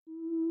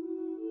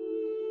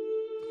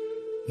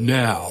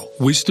Now,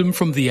 wisdom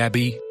from the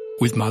Abbey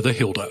with Mother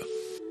Hilda.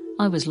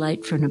 I was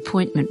late for an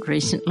appointment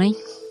recently,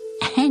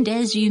 and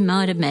as you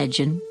might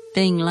imagine,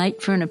 being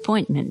late for an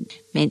appointment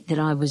meant that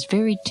I was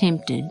very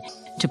tempted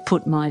to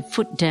put my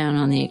foot down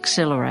on the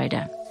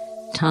accelerator.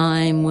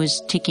 Time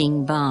was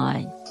ticking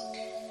by.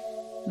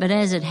 But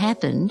as it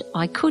happened,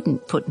 I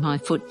couldn't put my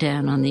foot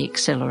down on the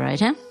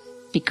accelerator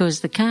because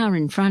the car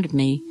in front of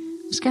me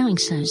was going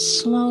so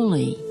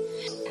slowly.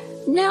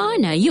 Now, I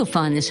know you'll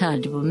find this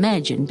hard to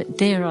imagine, but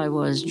there I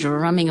was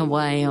drumming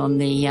away on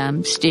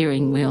the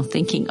steering wheel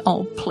thinking,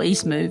 oh,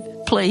 please move,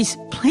 please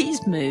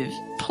move,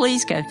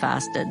 please go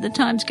faster. The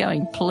time's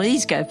going,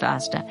 please go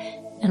faster.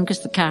 And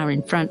because the car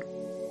in front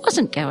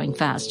wasn't going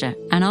faster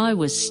and I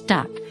was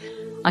stuck,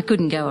 I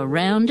couldn't go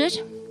around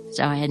it,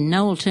 so I had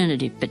no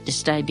alternative but to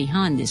stay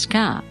behind this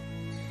car.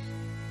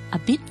 A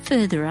bit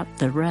further up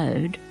the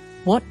road,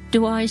 what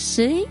do I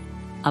see?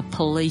 A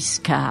police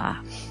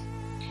car.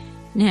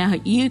 Now,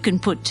 you can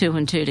put two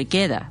and two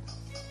together.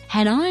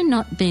 Had I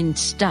not been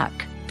stuck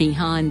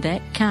behind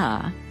that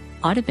car,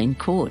 I'd have been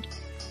caught.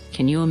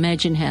 Can you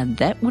imagine how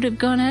that would have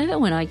gone over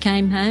when I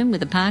came home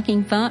with a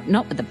parking fine?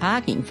 Not with a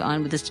parking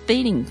fine, with a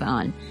speeding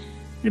fine.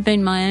 It would have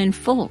been my own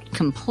fault,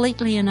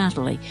 completely and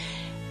utterly.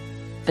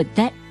 But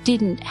that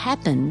didn't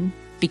happen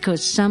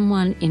because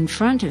someone in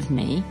front of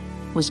me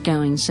was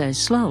going so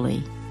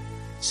slowly.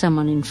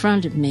 Someone in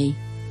front of me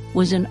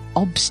was an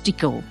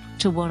obstacle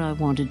to what I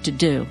wanted to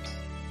do.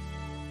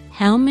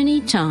 How many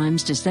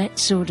times does that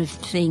sort of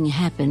thing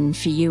happen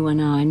for you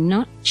and I,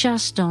 not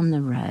just on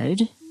the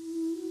road,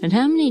 but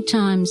how many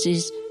times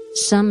is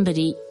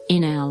somebody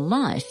in our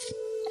life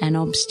an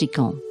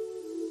obstacle?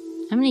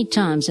 How many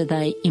times are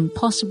they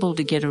impossible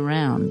to get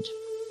around?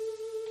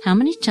 How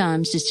many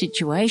times do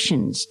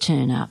situations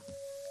turn up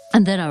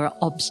and that are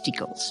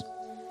obstacles,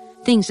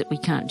 things that we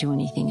can't do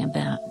anything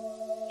about,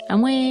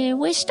 and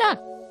we're stuck?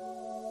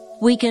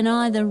 We can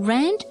either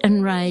rant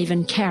and rave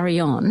and carry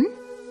on,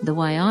 the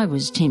way I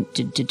was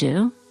tempted to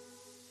do,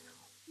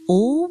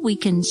 or we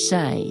can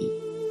say,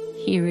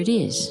 here it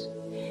is.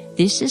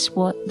 This is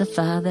what the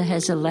Father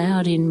has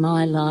allowed in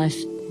my life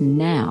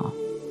now.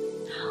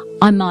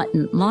 I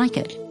mightn't like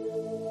it,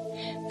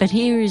 but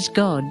here is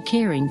God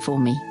caring for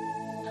me.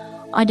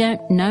 I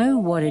don't know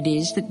what it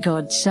is that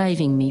God's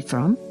saving me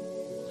from.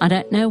 I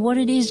don't know what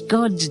it is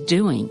God's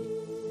doing,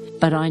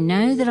 but I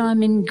know that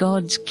I'm in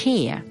God's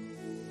care.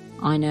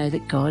 I know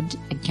that God,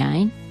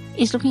 again,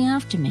 is looking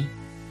after me.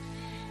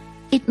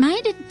 It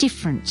made a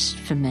difference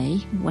for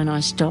me when I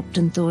stopped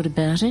and thought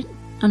about it,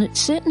 and it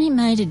certainly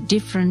made a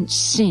difference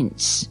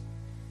since.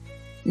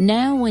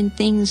 Now when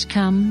things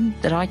come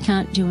that I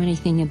can't do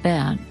anything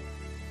about,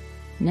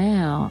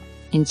 now,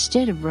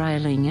 instead of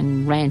railing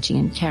and ranting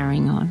and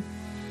carrying on,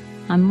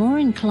 I'm more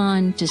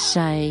inclined to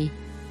say,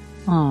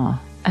 oh,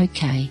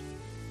 okay,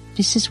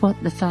 this is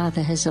what the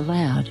Father has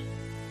allowed.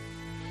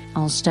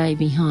 I'll stay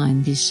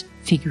behind this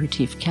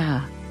figurative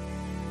car.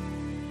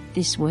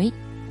 This week,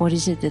 what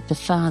is it that the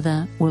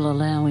Father will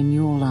allow in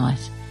your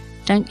life?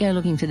 Don't go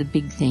looking for the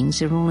big things,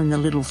 they're all in the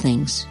little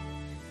things.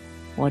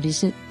 What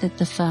is it that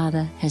the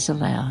Father has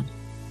allowed?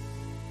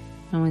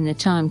 And when the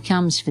time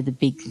comes for the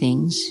big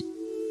things,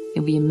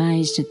 you'll be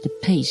amazed at the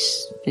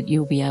peace that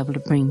you'll be able to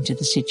bring to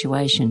the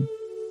situation.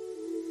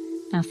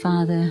 Our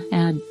Father,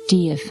 our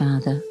dear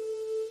Father,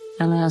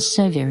 allows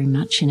so very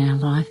much in our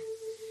life.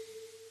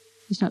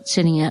 He's not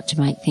setting out to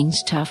make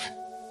things tough.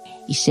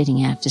 He's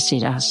setting out to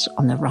set us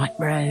on the right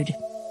road.